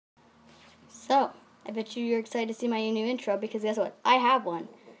So, I bet you're excited to see my new intro because guess what? I have one.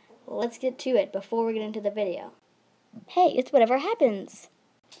 Let's get to it before we get into the video. Hey, it's whatever happens.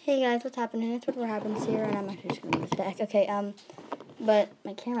 Hey guys, what's happening? It's whatever happens here, and I'm actually just gonna move this back. Okay, but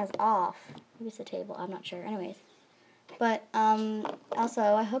my camera's off. Maybe it's the table, I'm not sure. Anyways. But, also,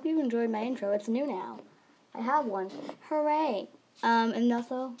 I hope you enjoyed my intro. It's new now. I have one. Hooray! And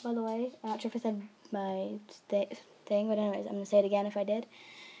also, by the way, I'm not sure if I said my thing, but anyways, I'm gonna say it again if I did.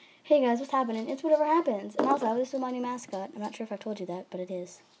 Hey guys, what's happening? It's whatever happens. And also, this is my new mascot. I'm not sure if I've told you that, but it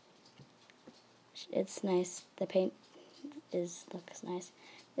is. It's nice. The paint looks nice.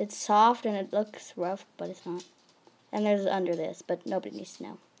 It's soft and it looks rough, but it's not. And there's under this, but nobody needs to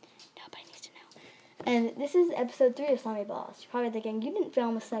know. Nobody needs to know. And this is episode 3 of Slimey Boss. You're probably thinking, you didn't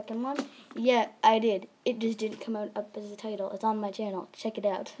film a second one? Yeah, I did. It just didn't come out up as a title. It's on my channel. Check it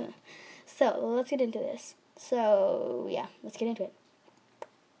out. So, let's get into this. So, yeah, let's get into it.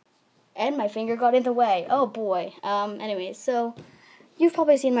 And my finger got in the way. Oh boy. Anyways, so you've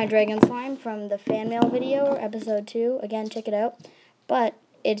probably seen my dragon slime from the fan mail video, episode 2. Again, check it out. But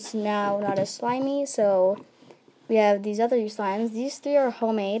it's now not as slimy, so we have these other slimes. These 3 are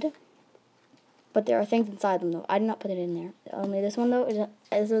homemade, but there are things inside them though. I did not put it in there. Only this one though,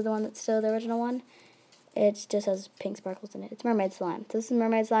 is the one that's still the original one. It just has pink sparkles in it. It's mermaid slime. So this is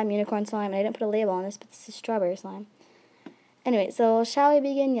mermaid slime, unicorn slime, and I didn't put a label on this, but this is strawberry slime. Anyway, so shall we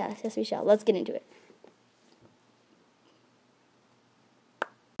begin? Yes, we shall. Let's get into it.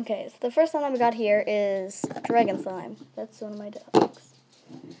 Okay, so the first slime that we got here is dragon slime. That's one of my dogs.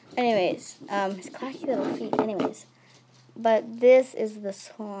 Anyways, his clacky little feet. Anyways, but this is the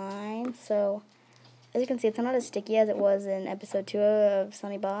slime. So, as you can see, it's not as sticky as it was in episode 2 of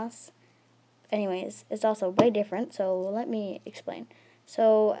Slimey Boss. Anyways, it's also way different, so let me explain.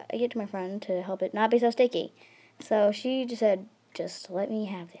 So, I get to my friend to help it not be so sticky. So she just said, just let me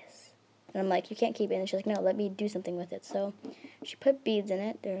have this. And I'm like, you can't keep it. And she's like, no, let me do something with it. So she put beads in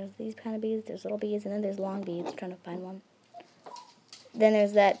it. There's these kind of beads. There's little beads. And then there's long beads. I'm trying to find one. Then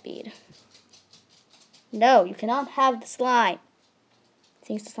there's that bead. No, you cannot have the slime. It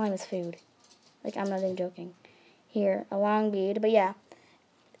thinks the slime is food. Like, I'm not even joking. Here, a long bead. But yeah,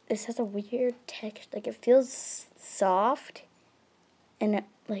 this has a weird texture. Like, it feels soft. And,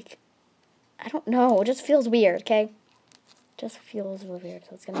 like, I don't know. It just feels weird, okay? Just feels really weird.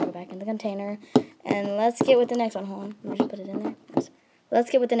 So it's going to go back in the container. And let's get with the next one. Hold on. Let me just put it in there.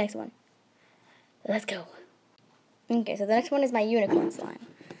 Let's get with the next one. Let's go. Okay, so the next one is my unicorn slime.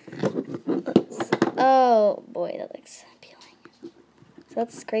 Oh, boy. That looks appealing. So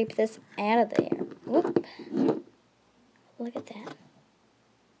let's scrape this out of there. Whoop. Look at that.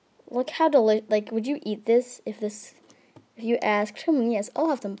 Look how delicious. Like, would you eat this if you asked, yes, I'll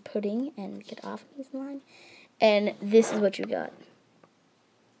have some pudding and get off of this line. And this is what you got.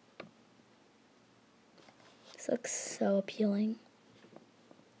 This looks so appealing.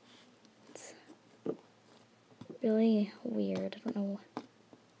 It's really weird. I don't know.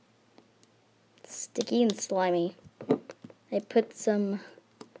 It's sticky and slimy. I put some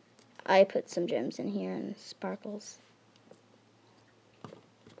gems in here and sparkles.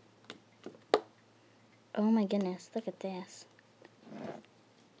 Oh my goodness, look at this.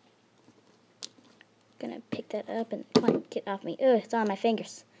 Gonna pick that up and come on, get off me. Ugh, it's on my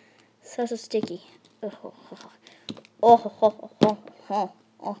fingers. So sticky. Okay.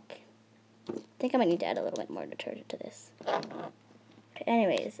 I think I might need to add a little bit more detergent to this. Okay,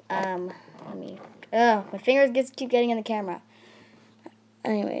 anyways, my fingers keep getting in the camera.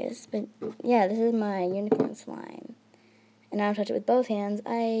 Anyways, but yeah, this is my unicorn slime. And now I'll touch it with both hands.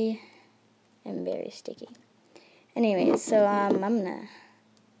 I am very sticky. Anyways, so I'm gonna.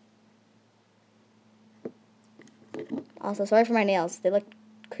 Also, sorry for my nails. They look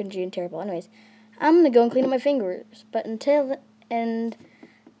cringy and terrible. Anyways, I'm gonna go and clean up my fingers. But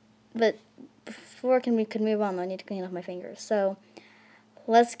before we could move on, though, I need to clean up my fingers. So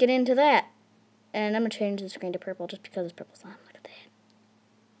let's get into that. And I'm gonna change the screen to purple just because it's purple slime. Look at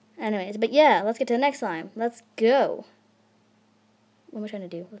that. Anyways, but yeah, let's get to the next slime. Let's go. What am I trying to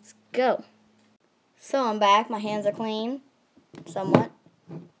do? Let's go. So I'm back. My hands are clean, somewhat.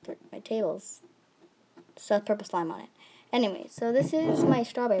 My table's still has purple slime on it. Anyway, so this is my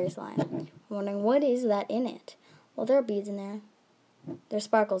strawberry slime. I'm wondering, what is that in it? Well, there are beads in there. There's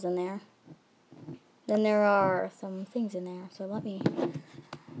sparkles in there. Then there are some things in there. So let me...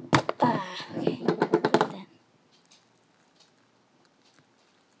 okay. Look at that.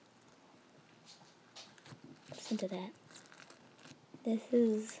 Listen to that. This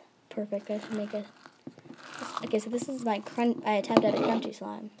is perfect. I should make a... Okay, so this is my I attempted at a crunchy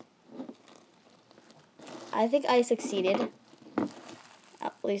slime. I think I succeeded.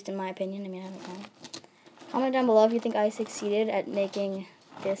 At least in my opinion. I mean, I don't know. Comment down below if you think I succeeded at making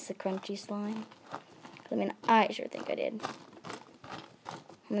this a crunchy slime. I mean, I sure think I did.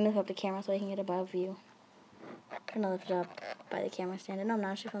 I'm going to lift up the camera so I can get above view. I'm going to lift it up by the camera stand. And no, I'm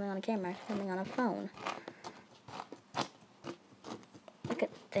not actually filming on a camera. I'm filming on a phone. Look at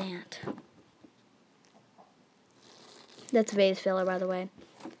that. That's vase filler, by the way.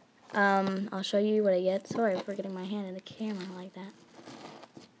 I'll show you what I get. Sorry for getting my hand in the camera like that.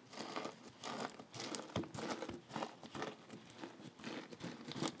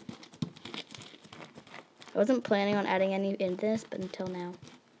 I wasn't planning on adding any in this, but until now.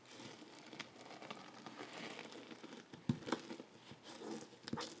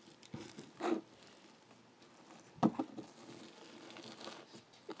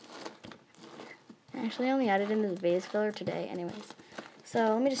 Actually, I only added in this vase filler today anyways.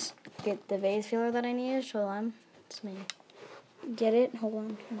 So, let me just get the vase filler that I need. Hold on. Let me get it. Hold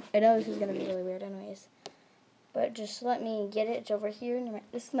on. I know this is going to be really weird anyways. But just let me get it. It's over here.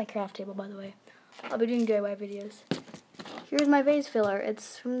 This is my craft table, by the way. I'll be doing DIY videos. Here's my vase filler.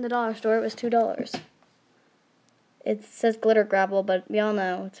 It's from the dollar store. It was $2. It says glitter gravel, but we all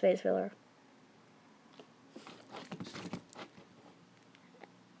know it's vase filler.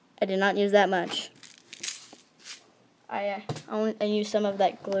 I did not use that much. I used some of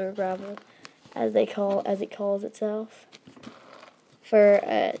that glitter gravel, as it calls itself, for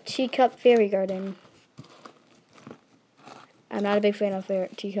a teacup fairy garden. I'm not a big fan of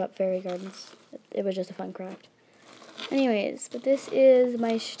teacup fairy gardens. It was just a fun craft. Anyways, but this is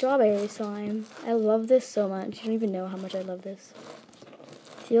my strawberry slime. I love this so much. You don't even know how much I love this.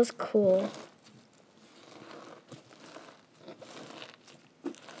 It feels cool.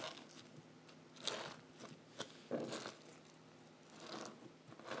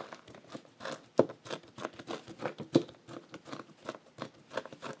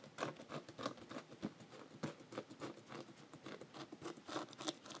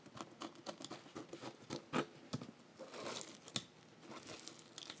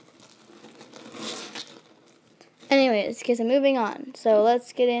 Anyways, because I'm moving on. So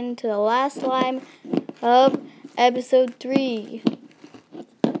let's get into the last slime of episode 3.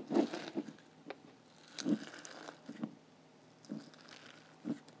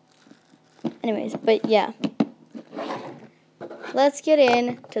 Anyways, but yeah. Let's get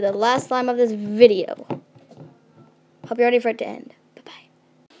into the last slime of this video. Hope you're ready for it to end.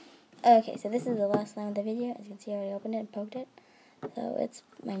 Bye-bye. Okay, so this is the last slime of the video. As you can see, I already opened it and poked it. So it's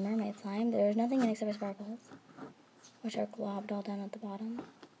my mermaid slime. There's nothing in it except for sparkles, which are globbed all down at the bottom.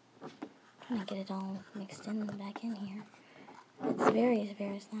 I'm trying to get it all mixed in and back in here. It's very,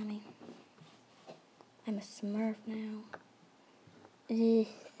 very slimy. I'm a Smurf now. It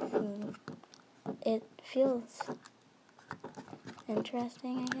feels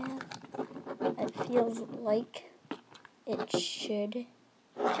interesting, I guess. It feels like it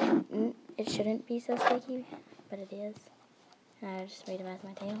shouldn't be so sticky, but it is. And I just made a mess of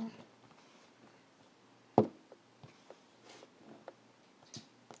my table.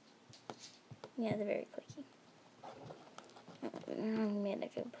 Yeah, they're very clicky. I made a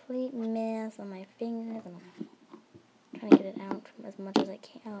complete mess on my fingers, and I'm trying to get it out as much as I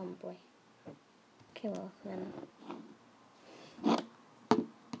can. Oh boy. Okay, well then.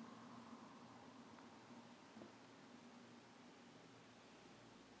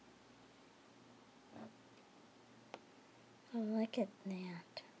 Oh, look at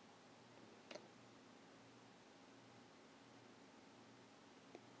that.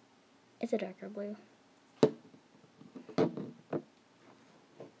 It's a darker blue.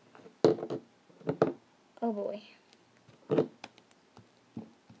 Oh boy.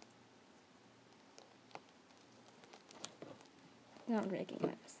 Not breaking a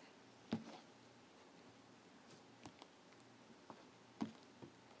mess.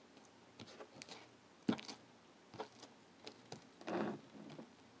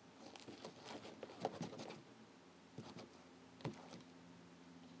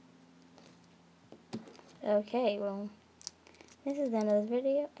 Okay, well, this is the end of this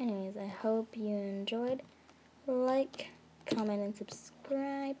video. Anyways, I hope you enjoyed. Like, comment, and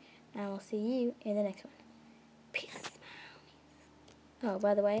subscribe. And I will see you in the next one. Peace. Oh,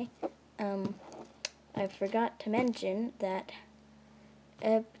 by the way, I forgot to mention that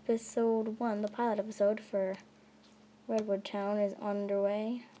episode 1, the pilot episode for Redwood Town, is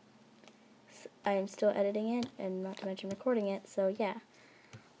underway. I am still editing it, and not to mention recording it, so yeah.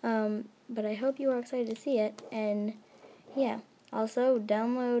 But I hope you are excited to see it, and yeah. Also,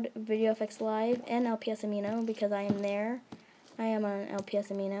 download VideoFX Live and LPS Amino, because I am there. I am on LPS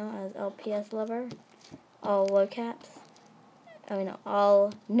Amino as LPS Lover, all low caps. mean,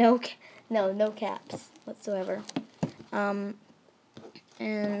 all no caps whatsoever. And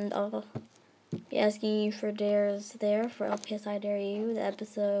I'll be asking you for dares there for LPSI Dare You.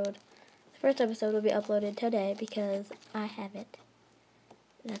 The first episode will be uploaded today because I have it.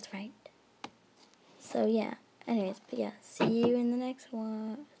 That's right. So yeah. Anyways, but yeah, see you in the next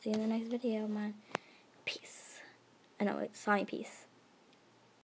one. See you in the next video, man. Peace. I know, it's Slimy peace.